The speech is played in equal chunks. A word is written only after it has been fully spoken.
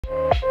Hey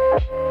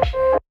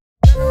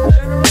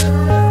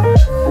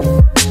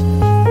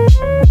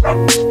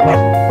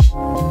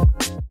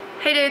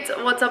dudes,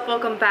 what's up?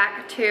 Welcome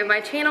back to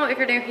my channel. If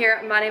you're new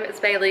here, my name is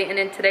Bailey, and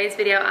in today's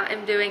video I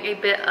am doing a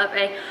bit of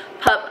a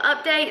pup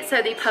update.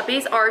 So the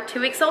puppies are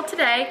 2 weeks old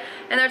today,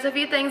 and there's a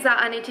few things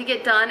that I need to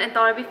get done and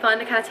thought it'd be fun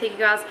to kind of take you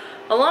guys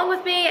along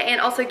with me and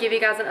also give you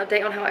guys an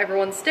update on how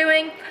everyone's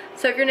doing.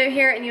 So if you're new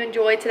here and you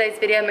enjoyed today's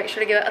video, make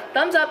sure to give it a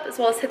thumbs up as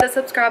well as hit the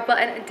subscribe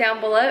button down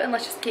below, and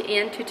let's just get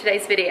into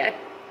today's video.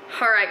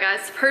 Alright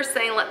guys, first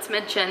thing let's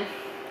mention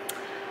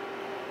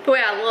the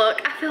way I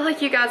look. I feel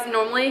like you guys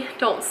normally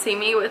don't see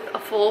me with a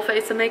full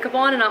face of makeup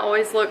on, and I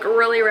always look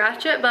really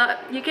ratchet, but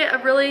you get a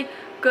really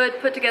good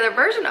put together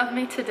version of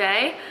me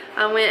today.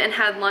 I went and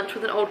had lunch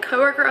with an old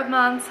coworker of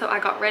mine, so I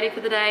got ready for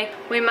the day.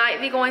 We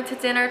might be going to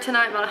dinner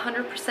tonight, I'm not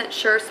 100%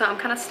 sure, so I'm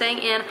kind of staying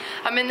in.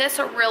 I'm in this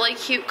really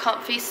cute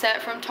comfy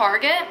set from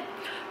Target.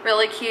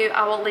 Really cute.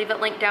 I will leave it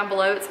linked down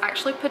below. It's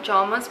actually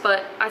pajamas,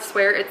 but I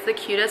swear it's the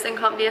cutest and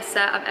comfiest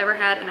set I've ever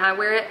had, and I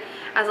wear it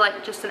as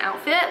like just an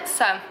outfit.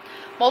 So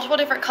multiple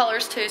different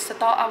colors too, so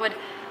thought I would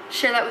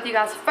share that with you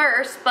guys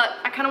first. But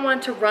I kind of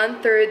wanted to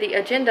run through the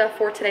agenda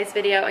for today's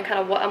video and kind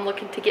of what I'm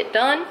looking to get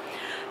done.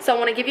 So I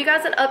want to give you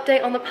guys an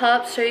update on the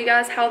pups, show you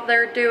guys how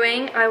they're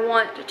doing. I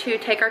want to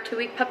take our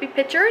 2-week puppy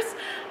pictures.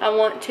 I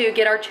want to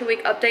get our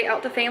 2-week update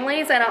out to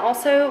families, and I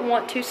also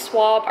want to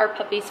swab our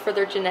puppies for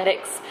their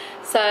genetics.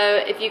 So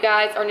if you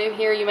guys are new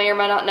here, you may or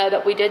may not know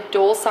that we did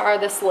dual sire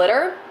this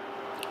litter.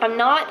 I'm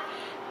not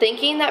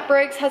thinking that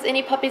Briggs has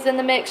any puppies in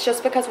the mix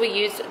just because we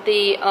used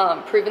the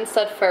proven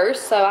stud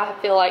first, so I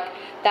feel like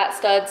that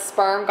stud's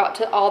sperm got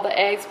to all the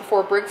eggs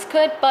before Briggs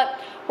could. But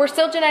we're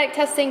still genetic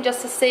testing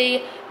just to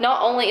see,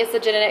 not only is the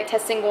genetic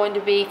testing going to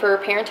be for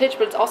parentage,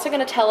 but it's also going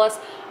to tell us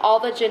all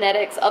the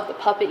genetics of the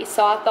puppy.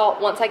 So I thought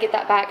once I get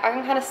that back, I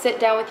can kind of sit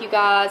down with you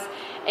guys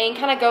and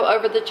kind of go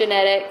over the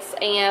genetics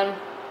and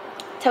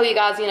tell you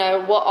guys, you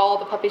know, what all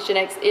the puppy's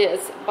genetics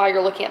is while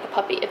you're looking at the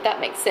puppy, if that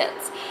makes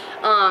sense.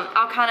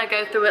 I'll kind of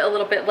go through it a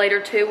little bit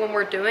later too when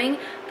we're doing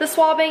the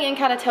swabbing, and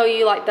kind of tell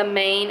you like the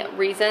main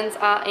reasons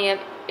I am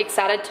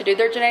excited to do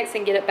their genetics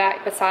and get it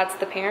back besides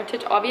the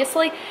parentage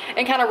obviously,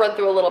 and kind of run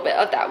through a little bit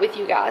of that with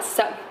you guys.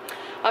 So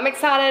I'm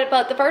excited,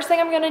 but the first thing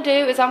I'm going to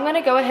do is I'm going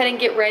to go ahead and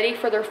get ready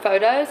for their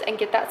photos and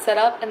get that set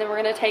up, and then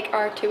we're going to take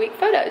our 2-week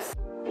photos.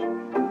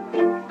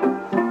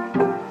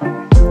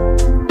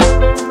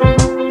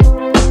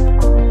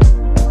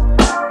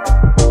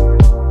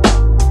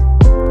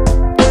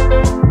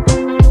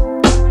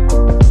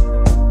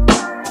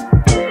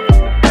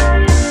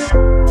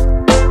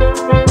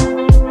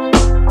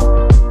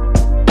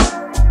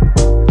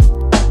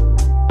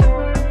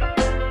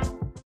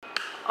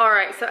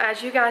 So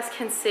as you guys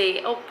can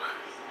see, oh,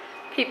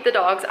 peep the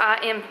dogs, I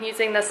am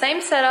using the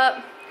same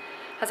setup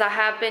as I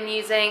have been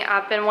using.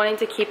 I've been wanting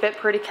to keep it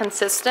pretty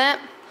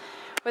consistent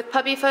with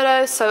puppy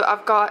photos. So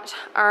I've got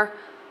our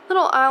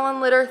little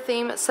island litter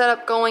theme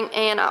setup going,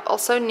 and I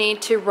also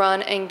need to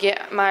run and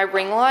get my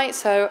ring light.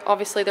 So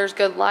obviously there's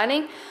good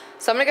lighting.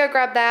 So I'm gonna go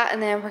grab that,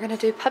 and then we're gonna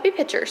do puppy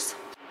pictures.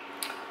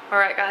 All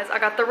right guys, I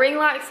got the ring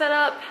light set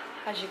up,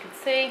 as you can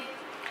see.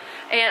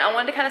 And I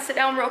wanted to kind of sit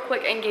down real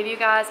quick and give you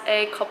guys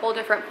a couple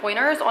different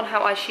pointers on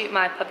how I shoot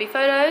my puppy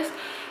photos.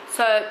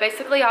 So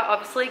basically I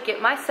obviously get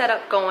my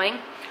setup going.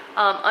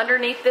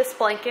 Underneath this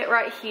blanket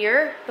right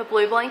here, the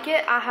blue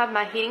blanket, I have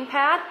my heating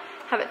pad,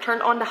 have it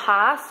turned on to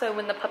high, so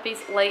when the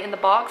puppies lay in the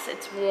box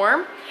it's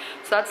warm.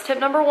 So that's tip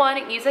number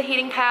 1, use a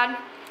heating pad.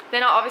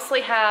 Then I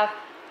obviously have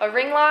a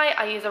ring light.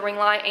 I use a ring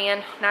light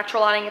and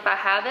natural lighting if I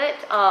have it,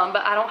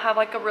 but I don't have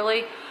like a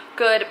really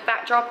good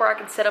backdrop where I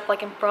can set up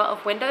like in front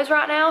of windows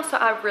right now, so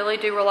I really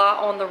do rely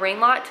on the ring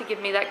light to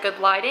give me that good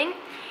lighting.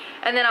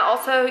 And then I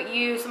also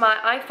use my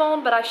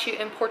iPhone, but I shoot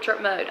in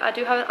portrait mode. I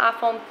do have an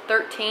iPhone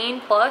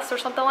 13 Plus or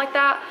something like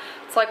that.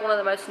 It's like one of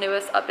the most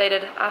newest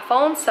updated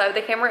iPhones, so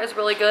the camera is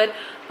really good.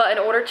 But in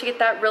order to get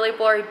that really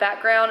blurry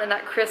background and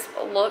that crisp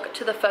look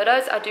to the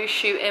photos, I do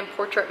shoot in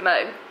portrait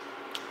mode.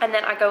 And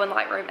then I go in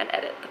Lightroom and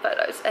edit the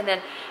photos. And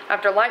then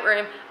after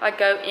Lightroom, I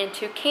go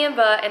into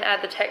Canva and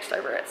add the text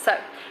over it. So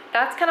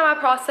that's kind of my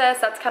process,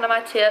 that's kind of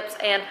my tips.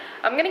 And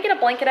I'm gonna get a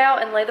blanket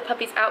out and lay the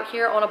puppies out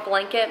here on a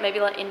blanket, maybe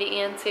let Indy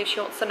in, see if she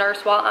wants to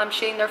nurse while I'm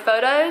shooting their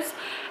photos.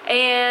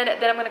 And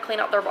then I'm gonna clean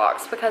out their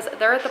box, because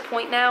they're at the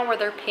point now where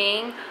they're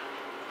peeing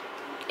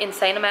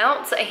insane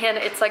amounts and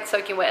it's like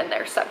soaking wet in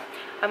there. So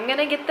I'm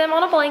gonna get them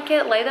on a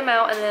blanket, lay them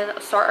out, and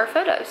then start our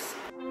photos.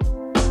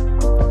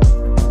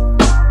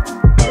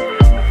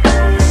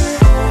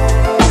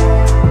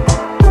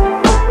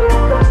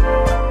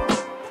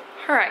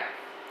 Alright,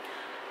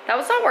 that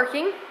was not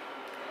working.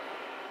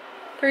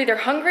 They're either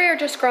hungry or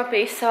just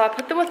grumpy, so I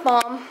put them with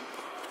Mom.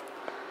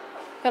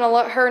 Gonna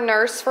let her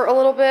nurse for a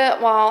little bit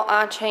while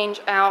I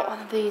change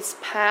out these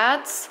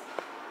pads.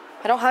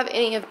 I don't have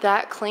any of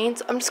that clean,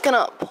 so I'm just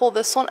gonna pull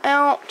this one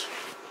out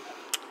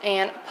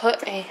and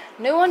put a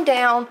new one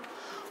down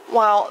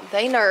while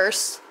they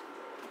nurse.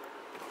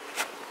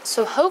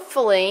 So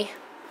hopefully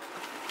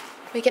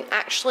we can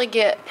actually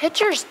get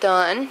pictures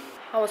done.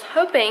 I was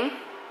hoping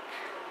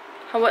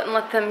I wouldn't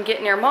let them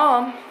get near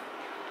mom,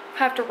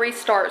 have to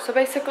restart. So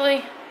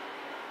basically,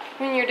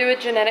 when you do a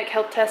genetic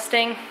health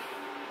testing,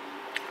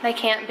 they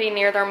can't be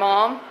near their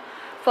mom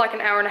for like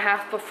an hour and a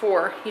half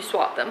before you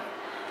swap them.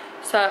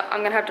 So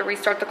I'm gonna have to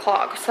restart the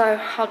clock.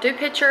 So I'll do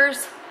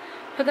pictures,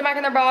 put them back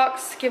in their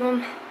box, give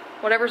them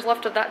whatever's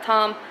left of that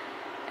time,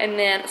 and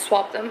then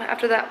swap them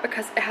after that,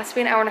 because it has to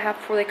be an hour and a half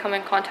before they come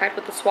in contact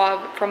with the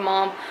swab from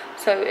mom,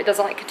 so it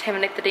doesn't like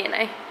contaminate the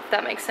DNA, if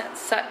that makes sense.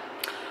 So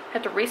I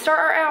have to restart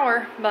our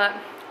hour, but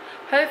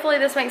hopefully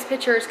this makes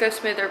pictures go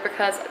smoother,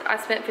 because I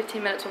spent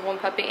 15 minutes with one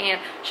puppy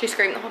and she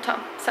screamed the whole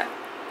time. So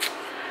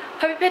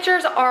puppy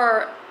pictures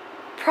are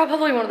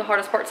probably one of the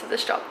hardest parts of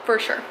this job, for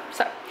sure.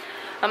 So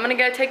I'm gonna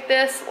go take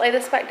this, lay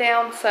this back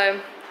down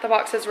so the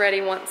box is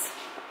ready once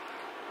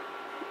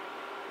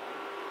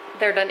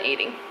they're done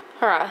eating.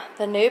 Alright,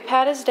 the new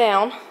pad is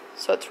down,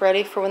 so it's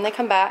ready for when they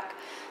come back.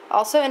 I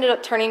also ended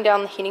up turning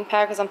down the heating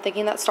pad because I'm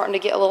thinking that's starting to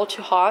get a little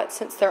too hot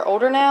since they're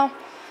older now.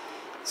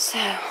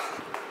 So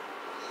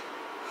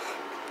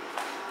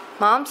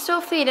mom's still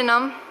feeding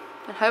them,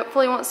 and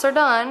hopefully once they're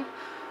done,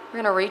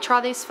 we're gonna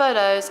retry these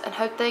photos and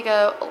hope they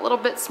go a little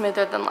bit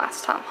smoother than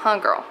last time. Huh,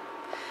 girl?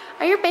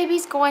 Are your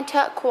babies going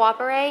to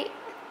cooperate?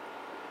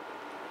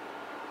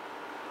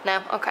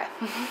 No? Okay.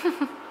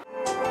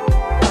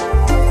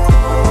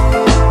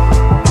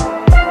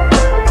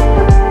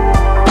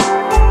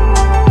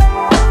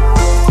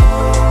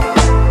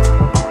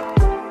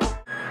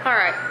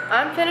 Alright,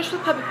 I'm finished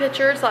with puppy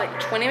pictures like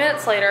 20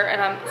 minutes later,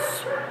 and I'm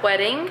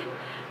sweating.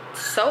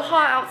 It's so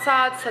hot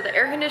outside, so the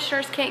air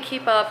conditioners can't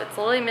keep up. It's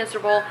literally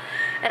miserable.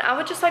 And I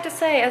would just like to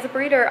say, as a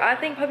breeder, I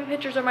think puppy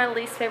pictures are my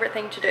least favorite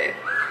thing to do.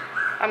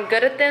 I'm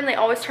good at them. They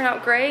always turn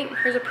out great.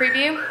 Here's a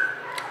preview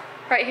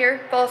right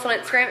here. Follow us on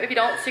Instagram if you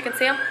don't, so you can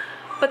see them.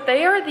 But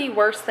they are the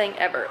worst thing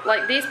ever.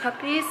 Like, these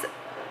puppies,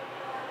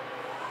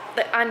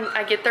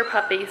 I get they're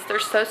puppies. They're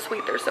so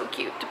sweet. They're so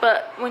cute.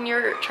 But when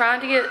you're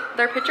trying to get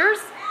their pictures,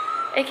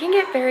 it can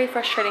get very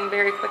frustrating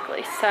very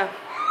quickly. So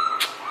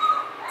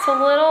it's a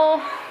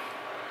little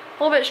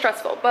bit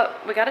stressful,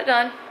 but we got it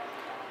done.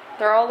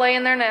 They're all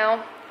laying there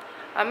now.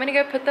 I'm gonna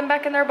go put them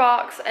back in their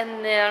box,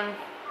 and then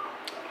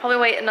probably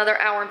wait another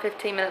hour and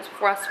 15 minutes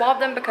before I swab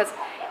them, because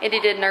Indy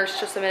did nurse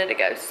just a minute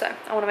ago. So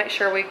I want to make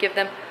sure we give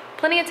them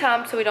plenty of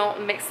time so we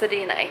don't mix the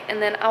DNA,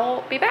 and then I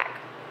will be back.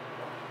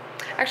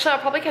 Actually, I'll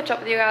probably catch up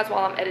with you guys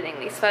while I'm editing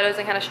these photos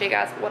and kind of show you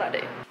guys what I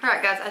do.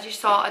 Alright guys, as you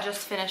saw, I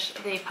just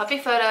finished the puppy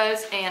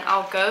photos, and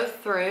I'll go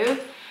through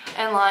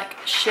and like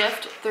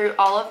shift through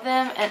all of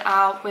them, and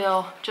I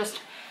will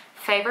just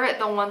favorite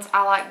the ones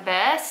I like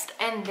best,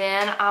 and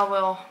then I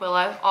will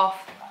willow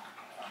off,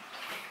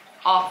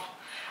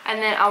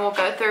 and then I will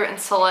go through and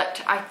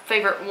select, I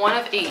favorite one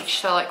of each,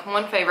 so like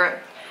one favorite.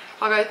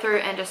 I'll go through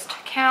and just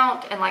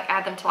count and like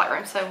add them to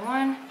Lightroom. So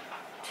 1,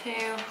 2,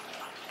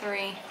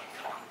 3,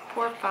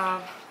 4,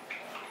 5,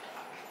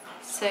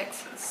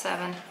 6,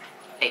 7,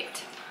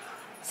 8.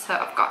 So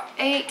I've got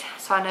 8,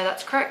 so I know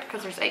that's correct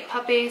because there's 8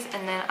 puppies,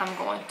 and then I'm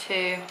going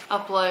to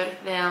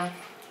upload them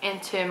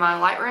into my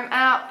Lightroom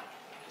app,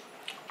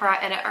 where I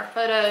edit our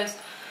photos,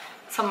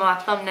 some of my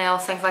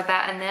thumbnails, things like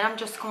that, and then I'm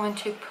just going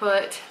to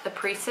put the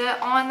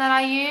preset on that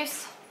I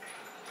use.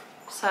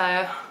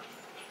 So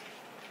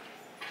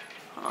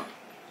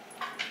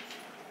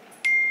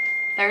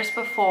there's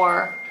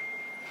before,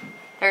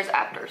 there's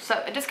after. So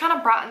it just kind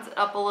of brightens it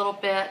up a little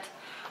bit.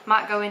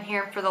 Might go in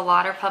here for the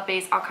lighter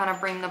puppies. I'll kind of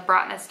bring the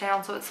brightness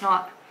down so it's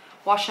not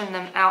washing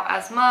them out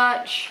as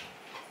much.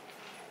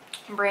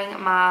 Bring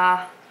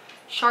my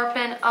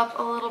sharpen up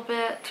a little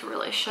bit to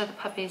really show the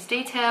puppy's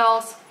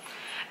details.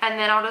 And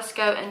then I'll just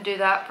go and do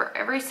that for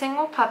every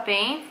single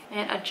puppy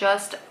and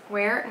adjust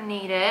where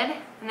needed.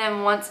 And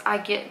then once I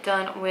get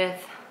done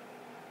with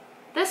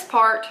this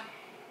part,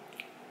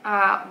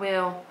 I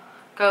will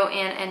go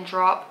in and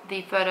drop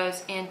the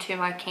photos into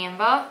my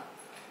Canva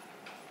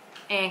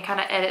and kind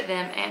of edit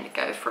them and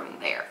go from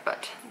there.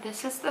 But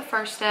this is the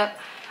first step.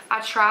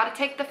 I try to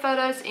take the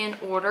photos in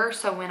order,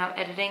 so when I'm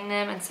editing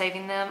them and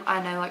saving them,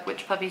 I know like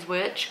which puppy's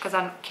which, because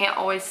I can't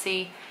always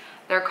see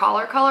their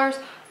collar colors.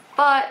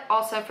 But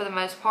also, for the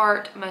most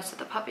part, most of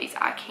the puppies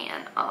I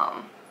can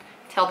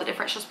tell the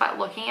difference just by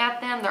looking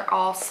at them. They're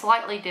all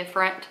slightly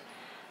different.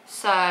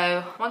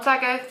 So once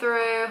I go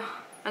through,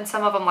 and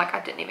some of them like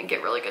I didn't even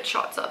get really good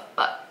shots of,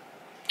 but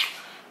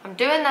I'm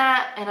doing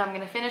that, and I'm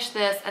going to finish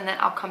this, and then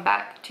I'll come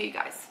back to you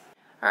guys.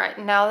 Alright,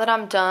 now that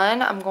I'm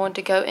done, I'm going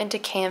to go into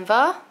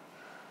Canva.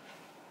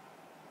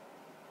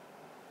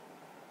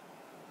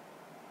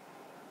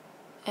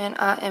 And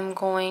I am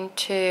going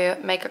to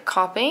make a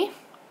copy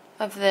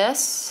of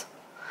this,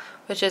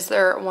 which is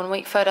their 1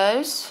 week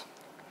photos.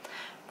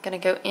 I'm going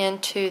to go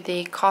into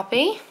the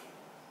copy,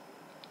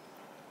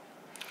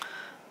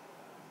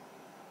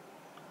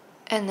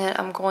 and then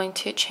I'm going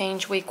to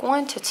change week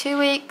 1 to 2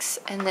 weeks,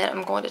 and then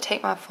I'm going to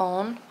take my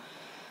phone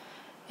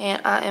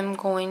and I am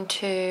going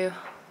to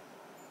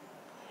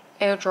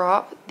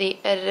airdrop the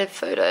edited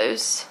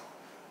photos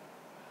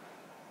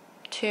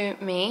to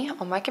me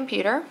on my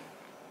computer.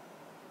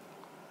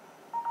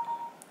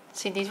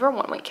 See, these were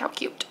 1 week, how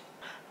cute.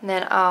 And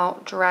then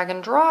I'll drag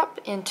and drop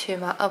into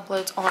my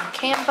uploads on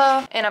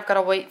Canva. And I've got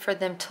to wait for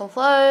them to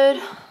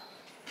load.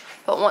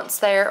 But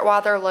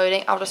while they're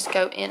loading, I'll just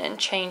go in and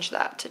change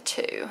that to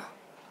 2.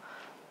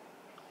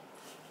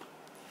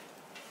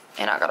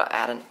 And I gotta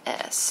add an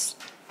S.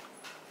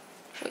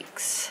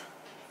 Weeks.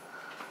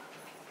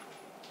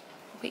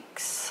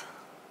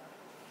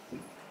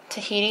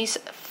 Tahiti's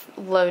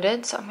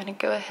loaded, so I'm gonna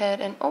go ahead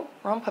and, oh,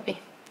 wrong puppy.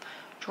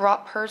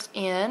 Drop hers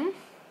in.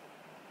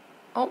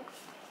 Oh.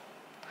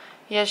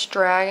 You just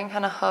drag and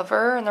kind of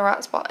hover in the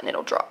right spot and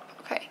it'll drop.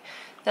 Okay.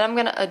 Then I'm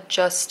gonna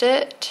adjust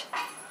it.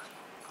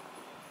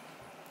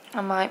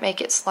 I might make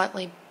it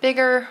slightly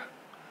bigger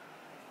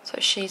so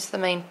she's the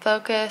main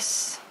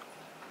focus.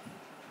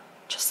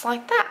 Just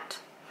like that.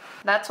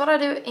 That's what I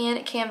do in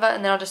Canva,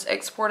 and then I'll just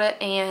export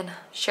it and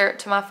share it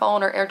to my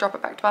phone or airdrop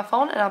it back to my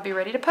phone, and I'll be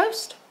ready to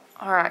post.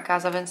 Alright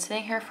guys, I've been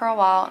sitting here for a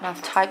while and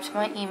I've typed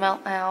my email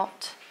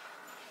out.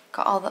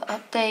 Got all the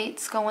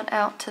updates going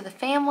out to the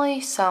family,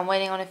 so I'm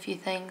waiting on a few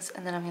things,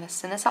 and then I'm going to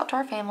send this out to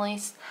our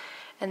families.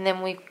 And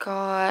then we've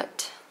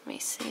got, let me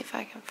see if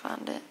I can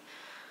find it,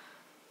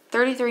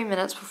 33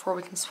 minutes before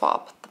we can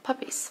swap the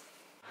puppies.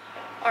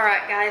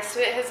 Alright guys, so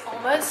it has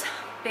almost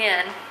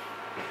been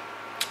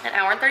an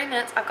hour and 30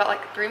 minutes. I've got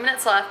like 3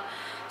 minutes left.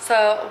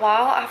 So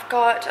while I've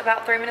got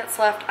about 3 minutes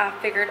left, I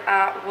figured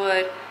I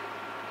would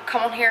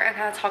come on here and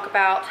kind of talk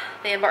about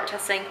the embark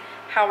testing,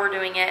 how we're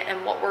doing it,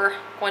 and what we're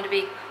going to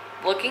be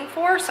looking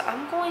for. So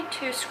I'm going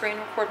to screen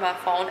record my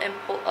phone and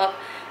pull up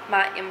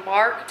my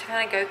embark to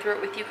kind of go through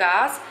it with you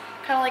guys,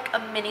 kind of like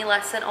a mini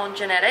lesson on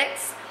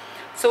genetics.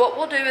 So what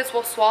we'll do is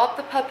we'll swab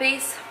the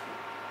puppies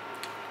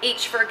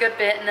each for a good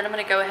bit, and then I'm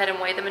going to go ahead and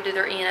weigh them and do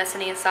their ENS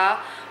and ESI.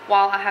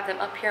 While I have them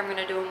up here, I'm going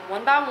to do them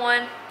one by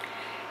one,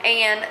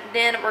 and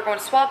then we're going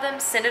to swab them,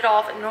 send it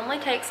off. It normally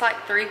takes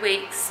like 3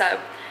 weeks, so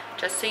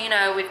just so you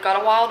know, we've got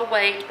a while to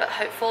wait, but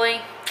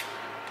hopefully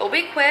they'll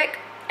be quick.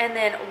 And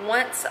then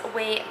once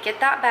we get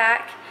that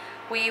back,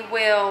 we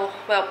will,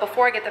 well,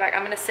 before I get that back,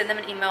 I'm going to send them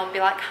an email and be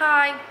like,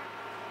 hi,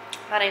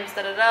 my name's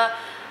da-da-da.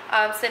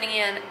 I'm sending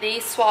in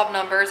these swab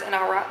numbers, and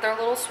I'll write their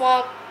little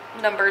swab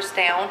numbers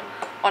down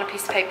on a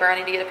piece of paper. I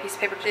need to get a piece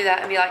of paper to do that,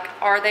 and be like,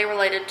 are they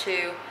related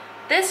to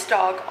this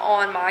dog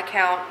on my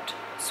account,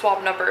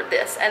 swab number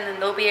this, and then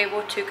they'll be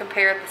able to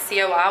compare the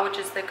COI, which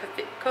is the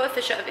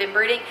coefficient of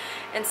inbreeding,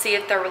 and see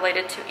if they're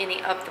related to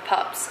any of the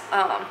pups.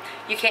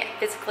 You can't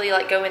physically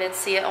like go in and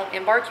see it on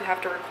embark, you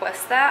have to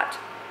request that.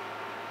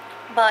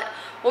 But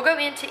we'll go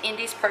into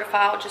Indy's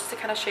profile just to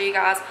kind of show you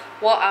guys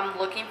what I'm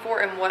looking for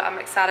and what I'm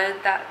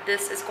excited that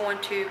this is going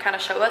to kind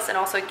of show us, and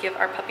also give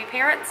our puppy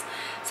parents.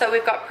 So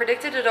we've got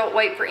predicted adult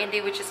weight for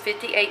Indy, which is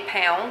 58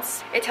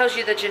 pounds. It tells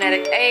you the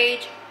genetic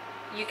age.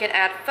 You can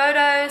add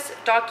photos,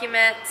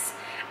 documents,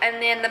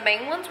 and then the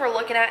main ones we're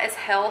looking at is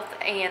health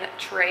and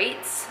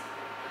traits.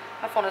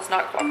 My phone is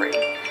not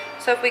cooperating.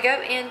 So if we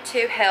go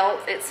into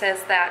health, it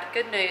says that,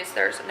 good news,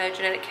 there's no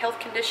genetic health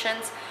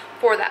conditions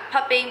for that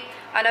puppy.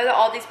 I know that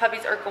all these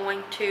puppies are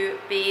going to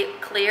be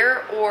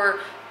clear or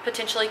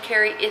potentially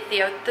carry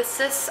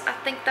ichthyosis. I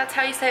think that's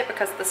how you say it,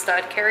 because the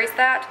stud carries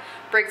that.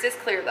 Briggs is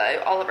clear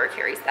though, Oliver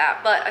carries that.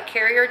 But a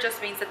carrier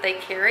just means that they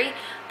carry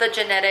the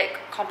genetic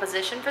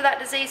composition for that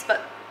disease,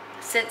 but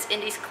since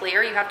Indy's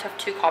clear, you have to have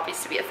 2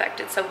 copies to be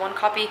affected. So 1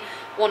 copy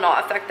will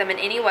not affect them in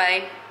any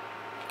way.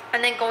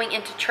 And then going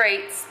into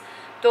traits,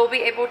 they'll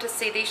be able to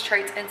see these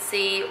traits and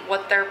see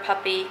what their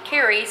puppy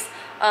carries.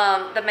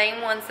 The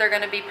main ones they're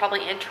going to be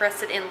probably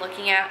interested in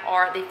looking at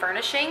are the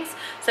furnishings.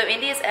 So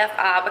Indy is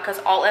FI because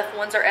all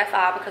F1s are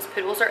FI, because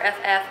poodles are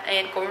FF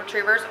and golden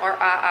retrievers are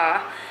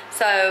II.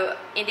 So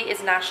Indy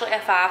is naturally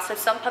FI. So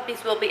some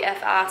puppies will be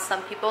FI,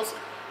 some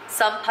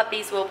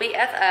puppies will be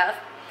FF.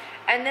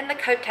 And then the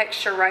coat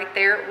texture right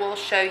there will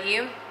show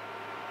you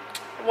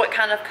what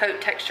kind of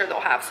coat texture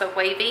they'll have. So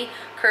wavy,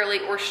 curly,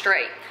 or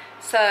straight.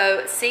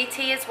 So CT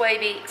is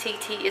wavy,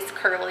 TT is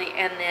curly,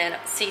 and then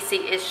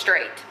CC is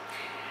straight.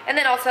 And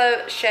then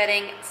also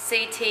shedding,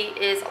 CT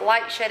is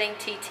light shedding,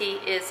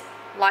 TT is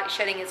light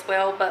shedding as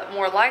well, but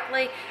more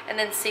likely, and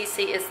then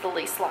CC is the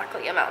least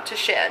likely amount to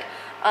shed.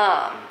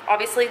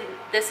 Obviously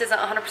this isn't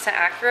 100%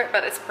 accurate,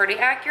 but it's pretty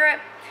accurate.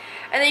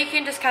 And then you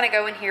can just kind of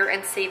go in here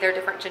and see their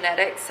different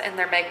genetics and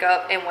their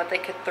makeup and what they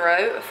could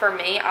throw. For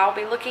me, I'll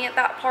be looking at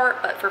that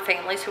part, but for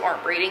families who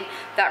aren't breeding,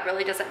 that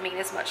really doesn't mean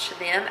as much to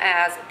them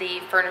as the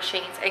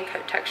furnishings and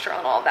coat texture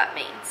and all that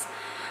means.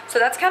 So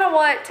that's kind of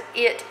what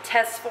it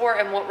tests for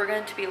and what we're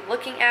going to be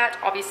looking at,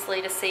 obviously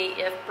to see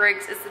if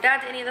Briggs is the dad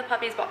to any of the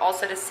puppies, but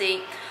also to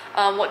see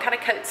what kind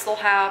of coats they'll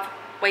have,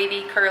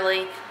 wavy,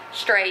 curly,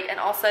 straight, and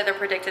also their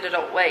predicted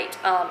adult weight.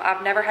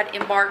 I've never had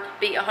embark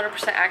be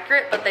 100%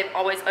 accurate, but they've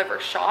always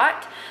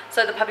overshot.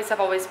 So the puppies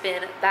have always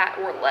been that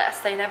or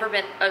less. They've never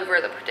been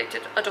over the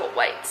predicted adult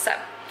weight. So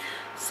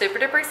super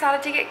duper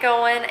excited to get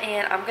going,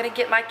 and I'm gonna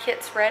get my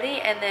kits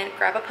ready and then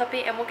grab a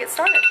puppy and we'll get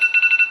started.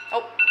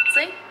 Oh,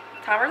 see,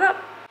 timer's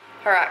up.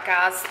 All right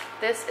guys,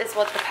 this is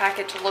what the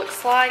package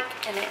looks like,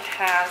 and it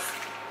has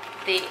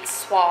the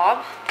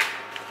swab,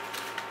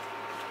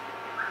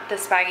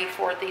 this baggie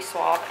for the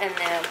swab, and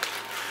then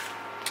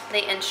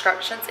the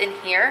instructions in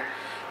here.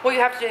 What you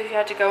have to do is you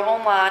have to go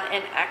online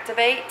and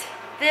activate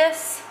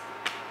this,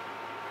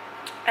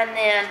 and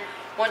then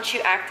once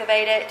you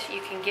activate it,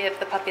 you can give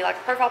the puppy like a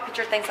profile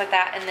picture, things like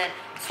that, and then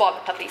swab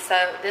the puppy.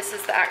 So this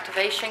is the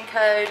activation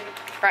code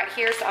right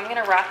here. So I'm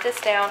gonna write this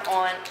down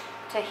on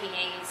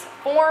Tahiti's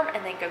form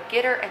and then go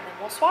get her, and then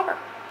we'll swab her.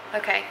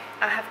 Okay,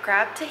 I have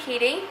grabbed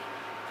Tahiti.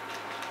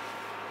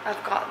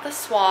 I've got the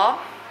swab,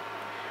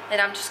 and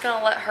I'm just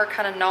gonna let her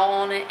kind of gnaw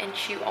on it and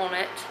chew on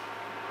it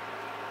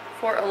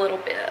for a little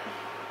bit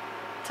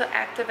to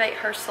activate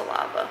her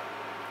saliva,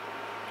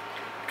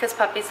 because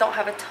puppies don't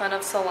have a ton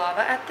of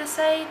saliva at this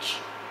age.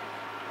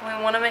 We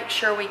want to make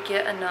sure we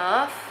get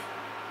enough,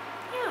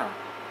 yeah,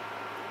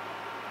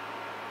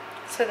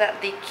 so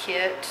that the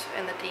kit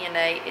and the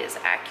DNA is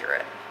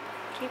accurate.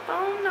 Keep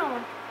on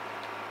going.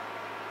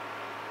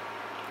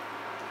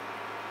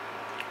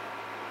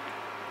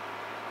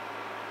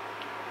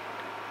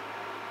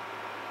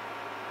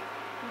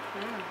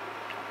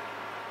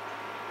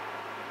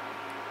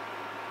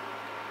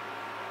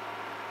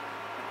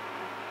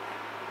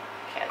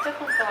 Okay, I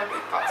definitely feel like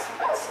we've got some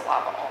good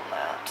saliva on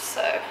that,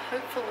 so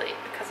hopefully,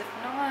 because if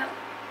not,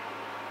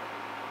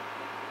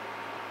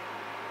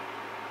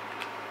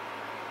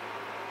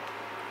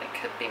 it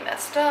could be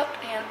messed up,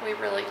 and we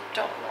really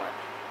don't want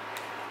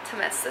to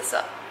mess this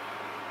up.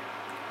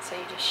 So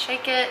you just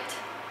shake it.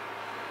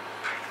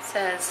 It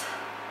says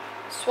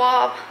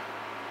swab,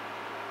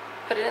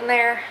 put it in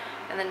there,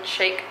 and then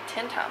shake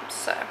 10 times.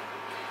 So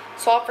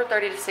swab for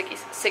 30 to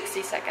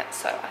 60 seconds.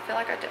 So I feel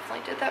like I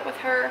definitely did that with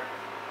her.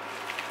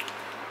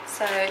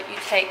 So you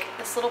take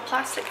this little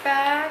plastic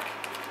bag.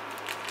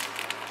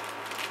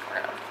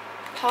 We're gonna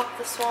pop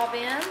the swab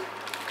in.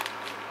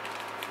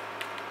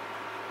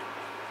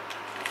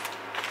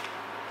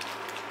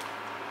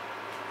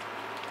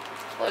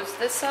 Close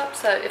this up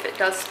so if it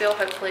does spill,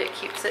 hopefully it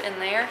keeps it in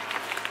there.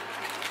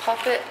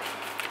 Pop it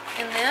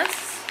in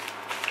this,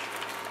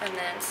 and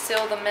then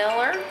seal the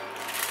mailer.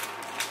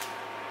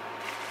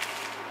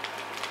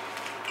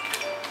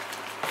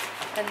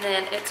 And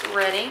then it's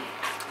ready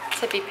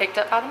to be picked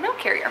up by the mail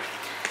carrier.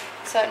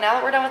 So now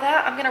that we're done with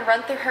that, I'm gonna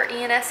run through her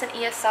ENS and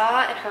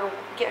ESI and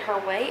get her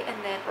weight,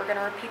 and then we're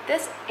gonna repeat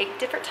this 8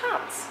 different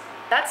times.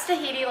 That's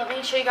Tahiti. Let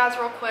me show you guys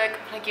real quick.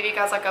 I'm gonna give you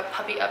guys like a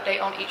puppy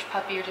update on each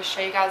puppy, or just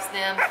show you guys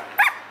them.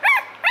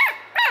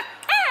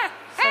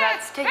 So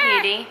that's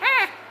Tahiti.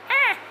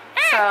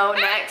 So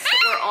next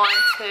we're on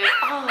to,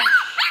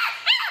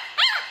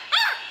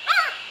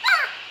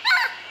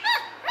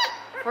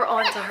 we're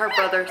on to her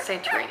brother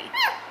Santorini.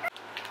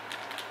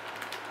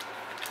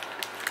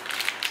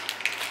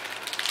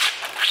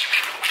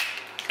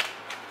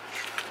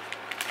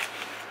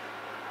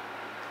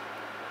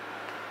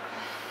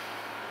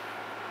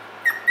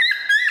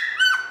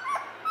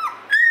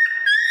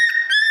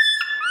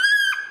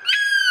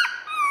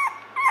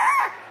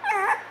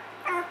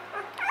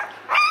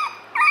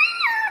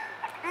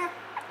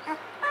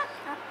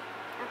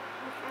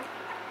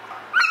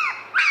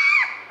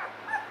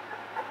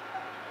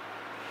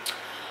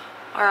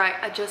 All right,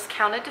 I just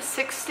counted to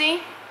 60.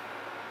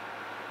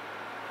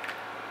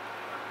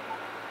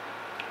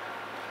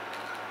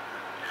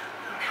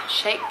 Now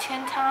shake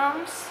 10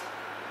 times.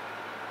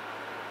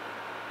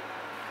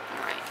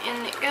 All right,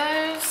 in it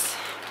goes.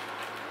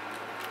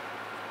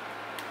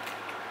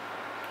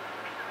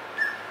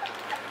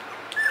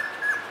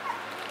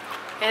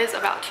 It is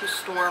about to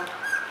storm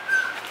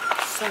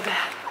so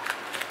bad.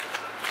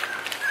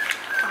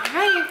 All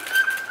right,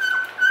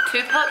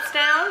 2 pups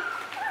down.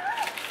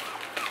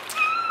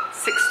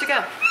 6 to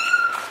go.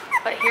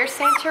 But here's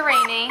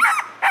Santorini.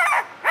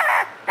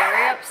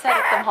 Very upset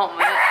at the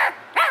moment.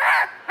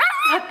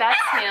 But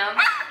that's him.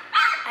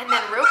 And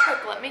then real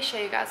quick, let me show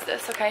you guys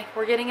this, okay?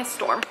 We're getting a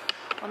storm.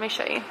 Let me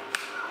show you.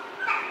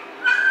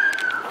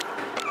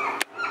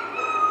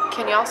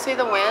 Can y'all see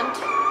the wind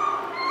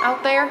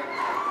out there?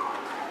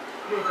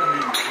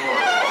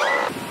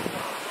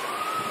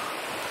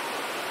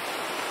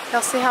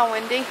 Y'all see how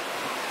windy?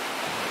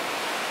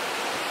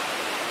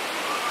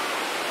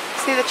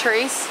 See the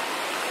trees?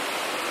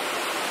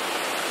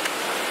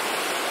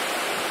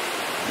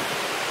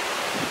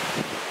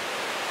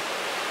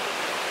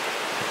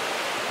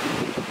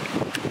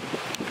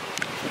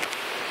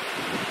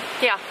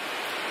 Yeah,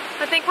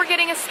 I think we're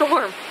getting a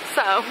storm,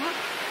 so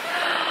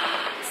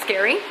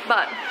scary,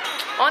 but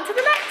on to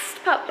the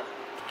next pup.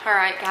 All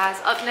right,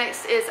 guys, up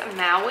next is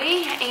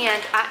Maui,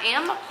 and I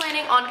am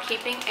planning on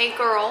keeping a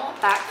girl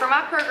back for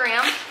my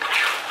program.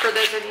 For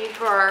those of you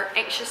who are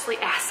anxiously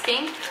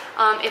asking,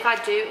 if I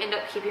do end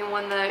up keeping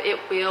one though, it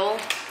will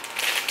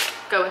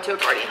go into a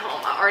guardian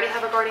home. I already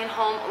have a guardian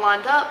home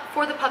lined up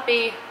for the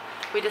puppy.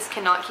 We just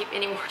cannot keep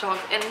any more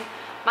dogs in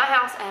my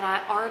house, and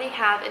I already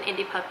have an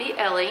indie puppy,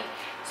 Ellie.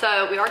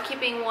 So we are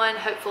keeping one,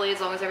 hopefully, as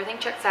long as everything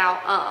checks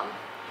out.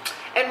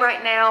 And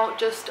right now,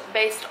 just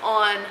based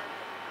on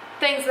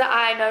things that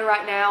I know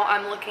right now,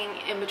 I'm looking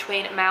in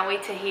between Maui,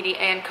 Tahiti,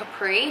 and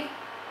Capri.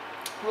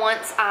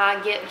 Once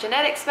I get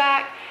genetics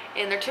back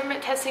and their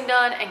temperament testing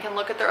done and can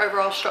look at their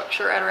overall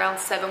structure at around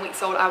 7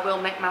 weeks old, I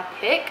will make my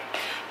pick.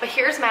 But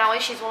here's Maui.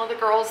 She's one of the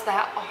girls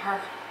that are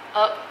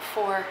up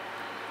for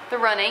the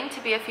running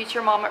to be a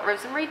future mom at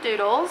Rose and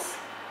HEYDOODS.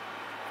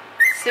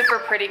 Super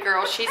pretty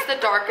girl. She's the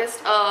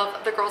darkest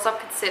of the girls I'm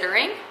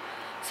considering.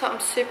 So I'm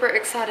super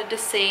excited to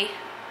see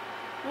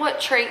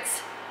what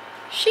traits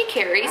she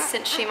carries,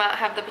 since she might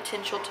have the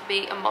potential to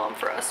be a mom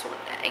for us one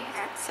day.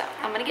 So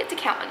I'm gonna get to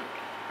counting.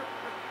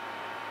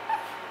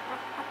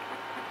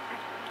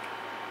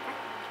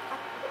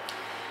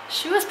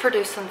 She was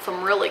producing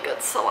some really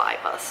good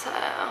saliva, so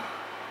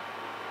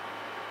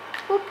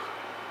whoop.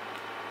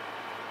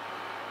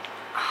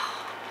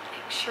 Oh,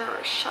 make sure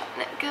we're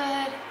shutting it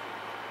good.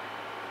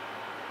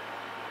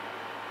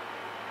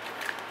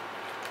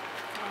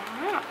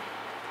 Alright.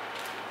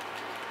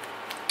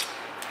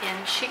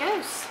 In she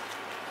goes.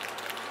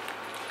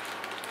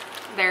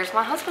 There's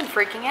my husband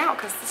freaking out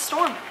because of the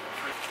storm.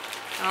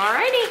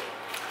 Alrighty,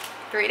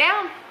 3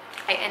 down.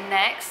 Okay, and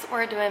next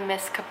we're doing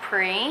Miss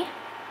Capri.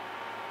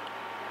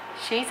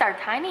 She's our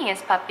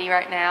tiniest puppy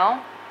right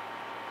now.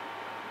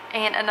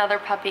 And another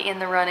puppy in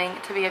the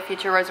running to be a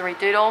future Rose and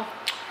HEYDOODS.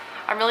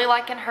 I'm really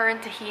liking her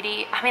and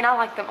Tahiti. I mean, I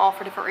like them all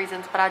for different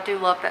reasons, but I do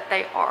love that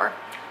they are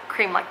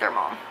cream like their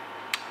mom.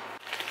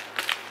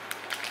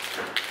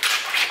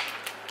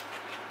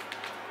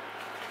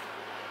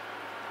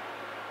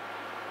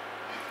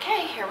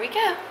 Okay, here we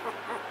go.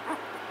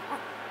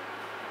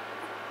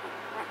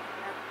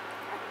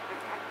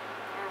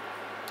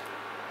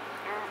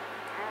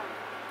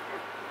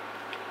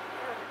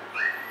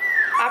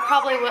 I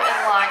probably wouldn't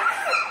like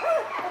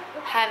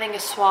having a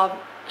swab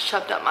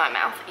shoved up my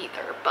mouth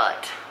either,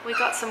 but we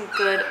got some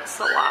good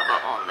saliva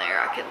on there.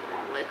 I can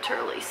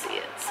literally see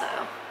it, so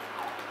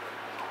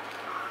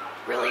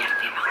really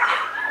happy about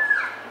that.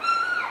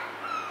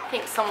 I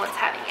think someone's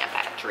having a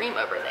bad dream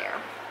over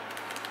there.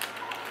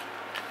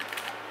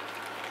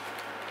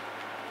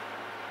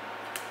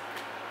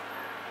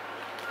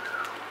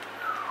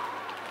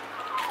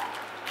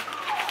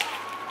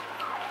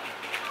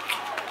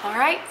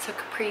 Alright, so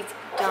Capri's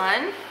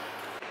done.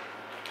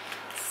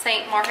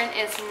 St. Martin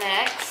is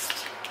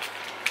next.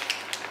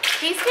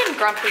 He's getting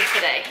grumpy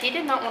today. He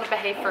did not want to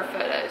behave for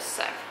photos,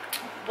 so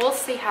we'll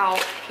see how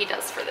he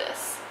does for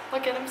this.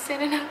 Look at him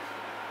standing up.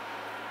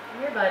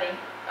 Here, buddy.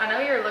 I know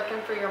you're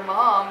looking for your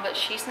mom, but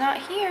she's not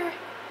here.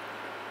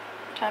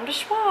 Time to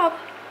swab.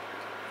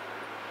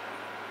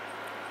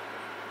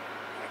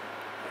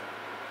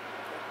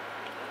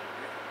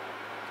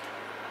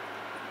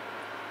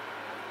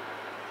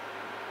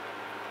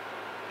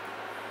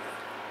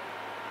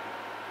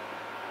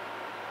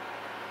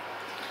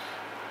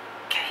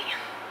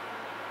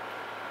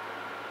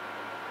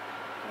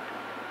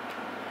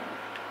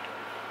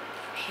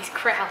 He's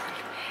growling.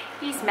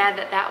 He's mad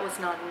that that was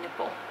not a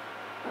nipple.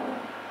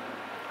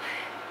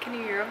 Can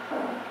you hear him?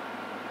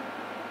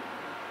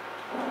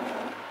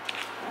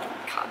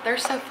 God, they're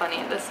so funny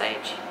at this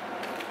age.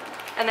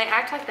 And they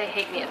act like they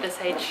hate me at this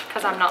age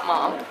because I'm not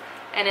mom.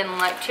 And in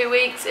like 2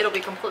 weeks, it'll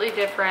be completely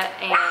different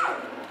and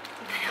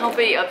they'll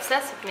be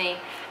obsessed with me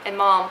and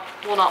mom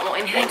will not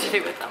want anything to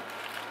do with them.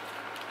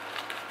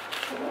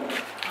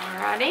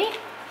 Alrighty.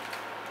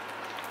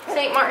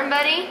 St. Martin,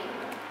 buddy.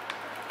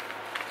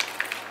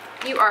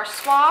 You are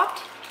swabbed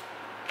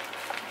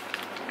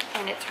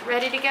and it's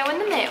ready to go in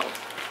the mail.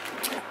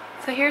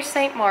 So here's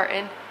St.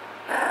 Martin.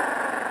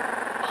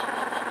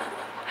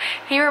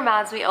 He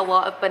reminds me a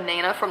lot of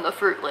Banana from the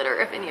fruit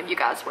litter, if any of you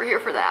guys were here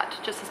for that,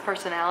 just his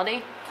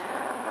personality.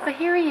 But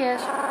here he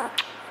is.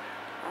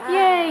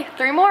 Yay,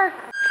 3 more.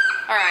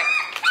 All right,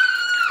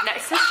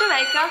 next is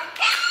Jamaica.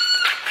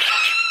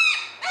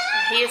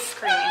 And he is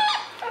screaming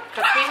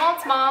because he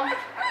wants mom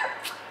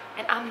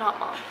and I'm not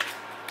mom.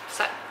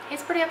 So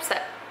he's pretty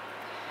upset.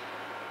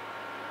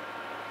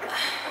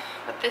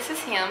 But this is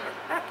him.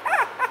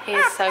 He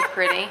is so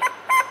pretty.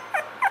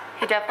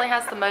 He definitely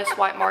has the most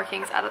white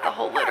markings out of the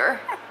whole litter.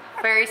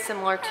 Very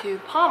similar to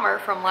Palmer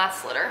from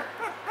last litter.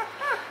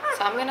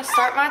 So I'm gonna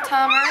start my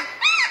timer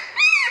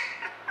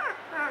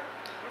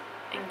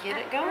and get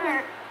it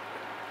going.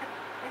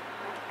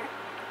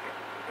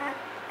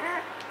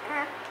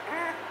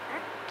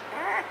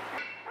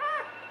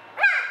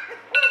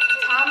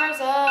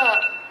 Timer's up.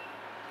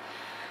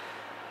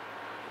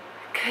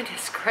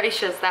 Goodness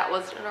gracious, that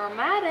was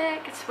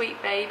dramatic,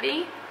 sweet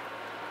baby.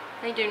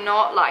 They do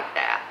not like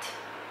that.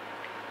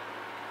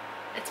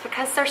 It's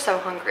because they're so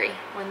hungry.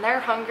 When they're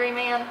hungry,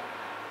 man,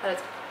 that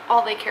is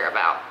all they care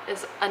about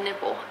is a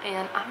nipple,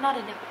 and I'm not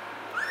a nipple.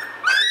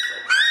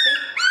 See?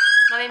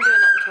 Not even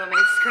doing nothing to him, and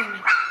he's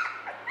screaming.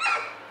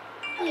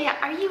 Yeah,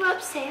 are you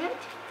upset?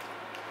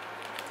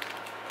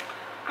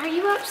 Are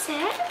you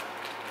upset?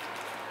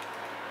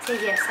 Say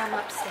yes, I'm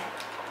upset.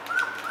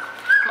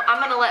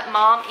 I'm gonna let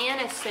mom in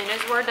as soon as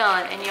we're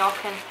done, and y'all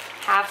can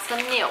have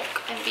some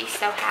milk and be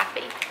so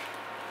happy.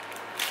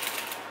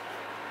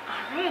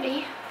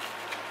 Alrighty.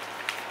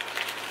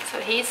 So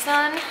he's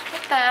done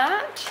with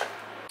that.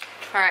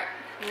 Alright,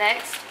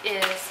 next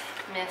is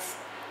Miss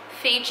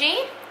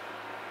Fiji.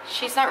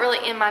 She's not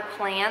really in my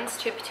plans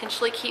to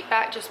potentially keep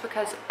back just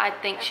because I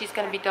think she's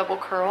gonna be double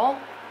curl.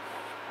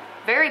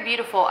 Very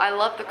beautiful. I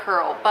love the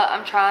curl, but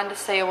I'm trying to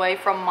stay away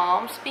from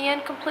Mom's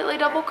being completely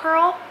double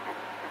curl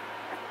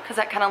because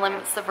that kind of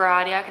limits the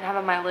variety I can have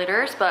in my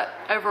litters, but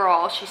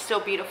overall she's still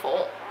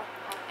beautiful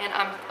and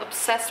I'm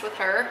obsessed with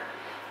her.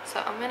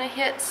 So I'm gonna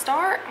hit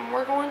start and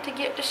we're going to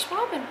get to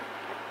swabbing.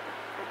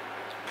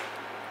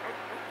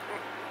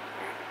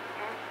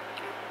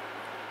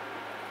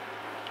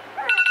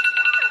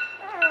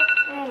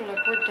 Oh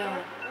look, we're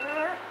done.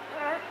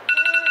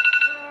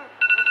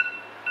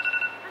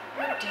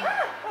 We're done.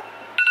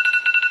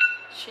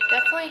 She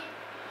definitely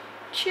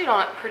chewed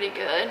on it pretty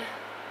good.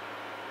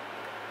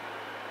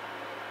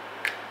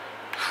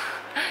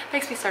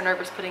 Makes me so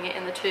nervous putting it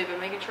in the tube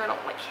and making sure I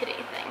don't like hit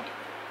anything.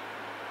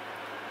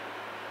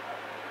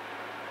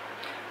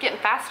 Getting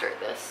faster at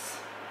this.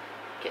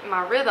 Getting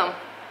my rhythm.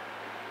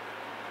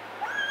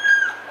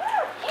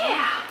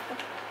 Yeah.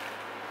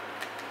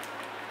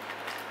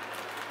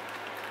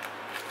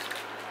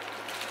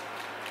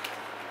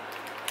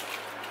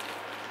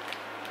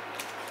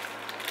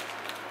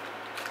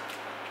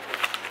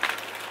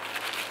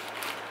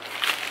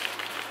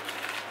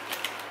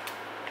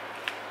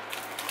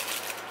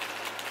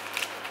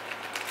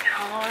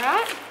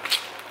 Alright,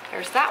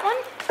 there's that one.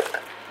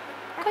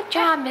 Good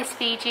job, Miss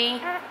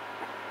Fiji.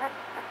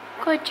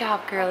 Good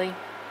job, girly.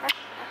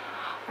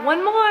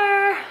 One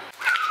more.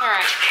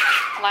 Alright,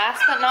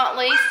 last but not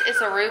least is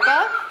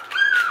Aruba.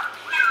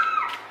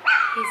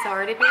 He's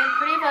already being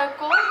pretty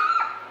vocal.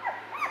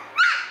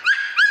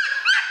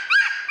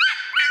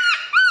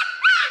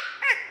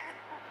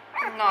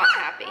 I'm not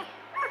happy.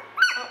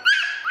 Oh,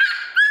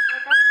 I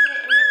gotta get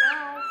it in your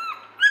mouth.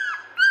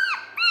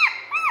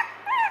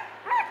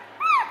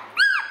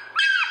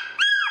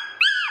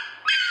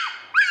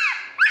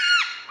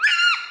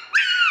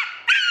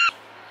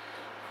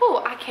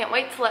 I can't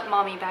wait to let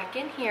Mommy back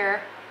in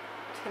here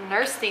to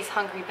nurse these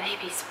hungry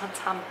babies once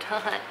I'm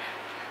done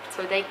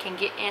so they can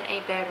get in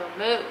a better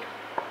mood.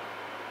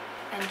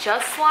 And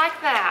just like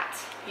that,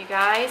 you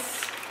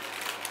guys,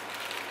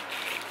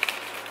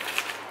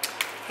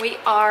 we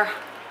are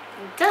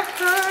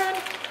done.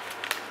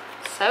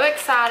 So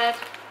excited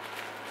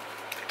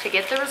to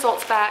get the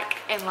results back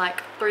in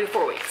like 3 to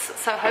 4 weeks.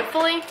 So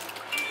hopefully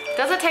it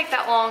doesn't take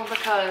that long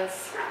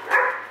because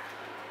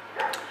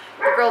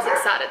the girl's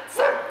excited.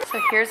 So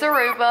here's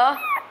Aruba.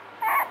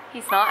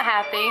 He's not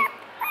happy.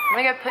 I'm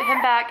gonna go put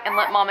him back and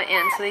let Mama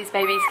in so these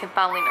babies can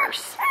finally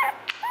nurse.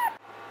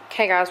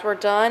 Okay guys, we're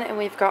done and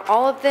we've got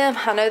all of them.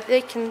 I know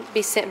they can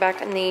be sent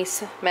back in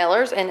these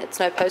mailers and it's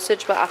no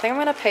postage, but I think I'm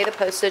gonna pay the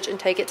postage and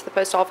take it to the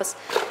post office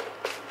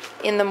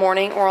in the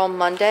morning or on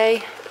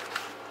Monday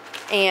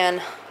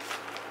and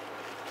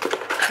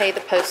pay the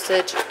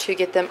postage to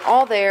get them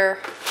all there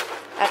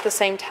at the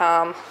same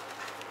time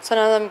so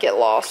none of them get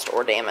lost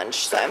or damaged.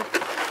 So I'm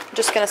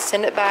just gonna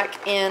send it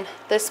back in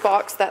this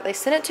box that they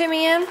sent it to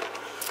me in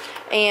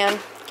and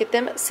get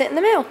them sent in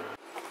the mail.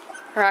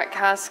 All right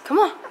guys, come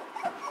on,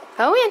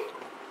 go in.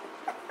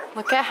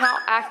 Look at how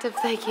active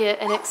they get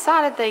and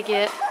excited they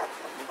get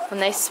when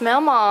they smell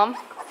Mom.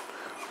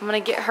 I'm gonna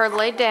get her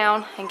laid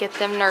down and get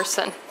them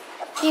nursing.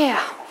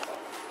 Yeah.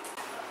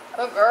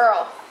 Good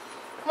girl.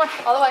 Come on,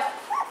 all the way.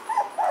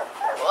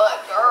 Good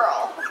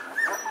girl.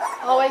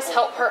 Always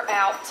help her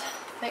out.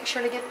 Make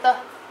sure to get the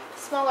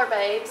smaller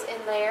babes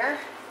in there.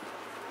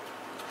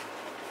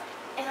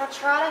 And I'll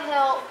try to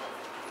help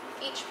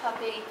each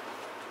puppy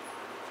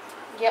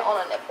get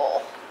on a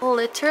nipple.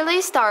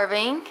 Literally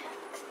starving.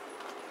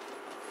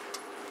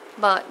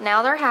 But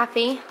now they're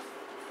happy.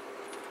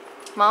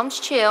 Mom's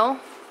chill.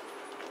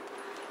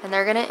 And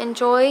they're gonna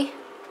enjoy.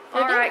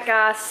 Alright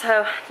guys,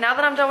 so now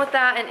that I'm done with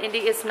that and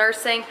Indy is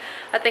nursing,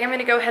 I think I'm going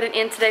to go ahead and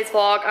end today's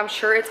vlog. I'm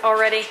sure it's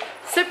already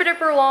super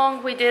duper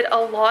long. We did a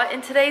lot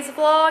in today's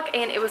vlog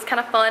and it was kind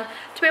of fun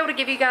to be able to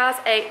give you guys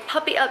a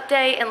puppy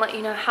update and let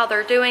you know how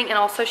they're doing and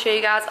also show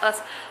you guys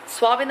us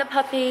swabbing the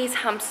puppies.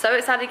 I'm so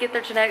excited to get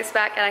their genetics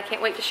back and I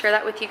can't wait to share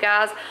that with you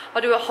guys.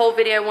 I'll do a whole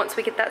video once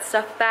we get that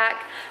stuff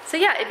back. So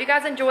yeah, if you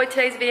guys enjoyed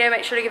today's video,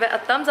 make sure to give it a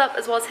thumbs up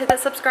as well as hit that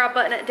subscribe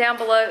button down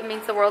below. It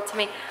means the world to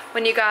me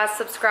when you guys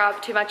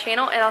subscribe to my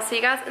channel and I'll see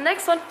you guys in the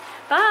next one.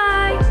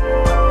 Bye!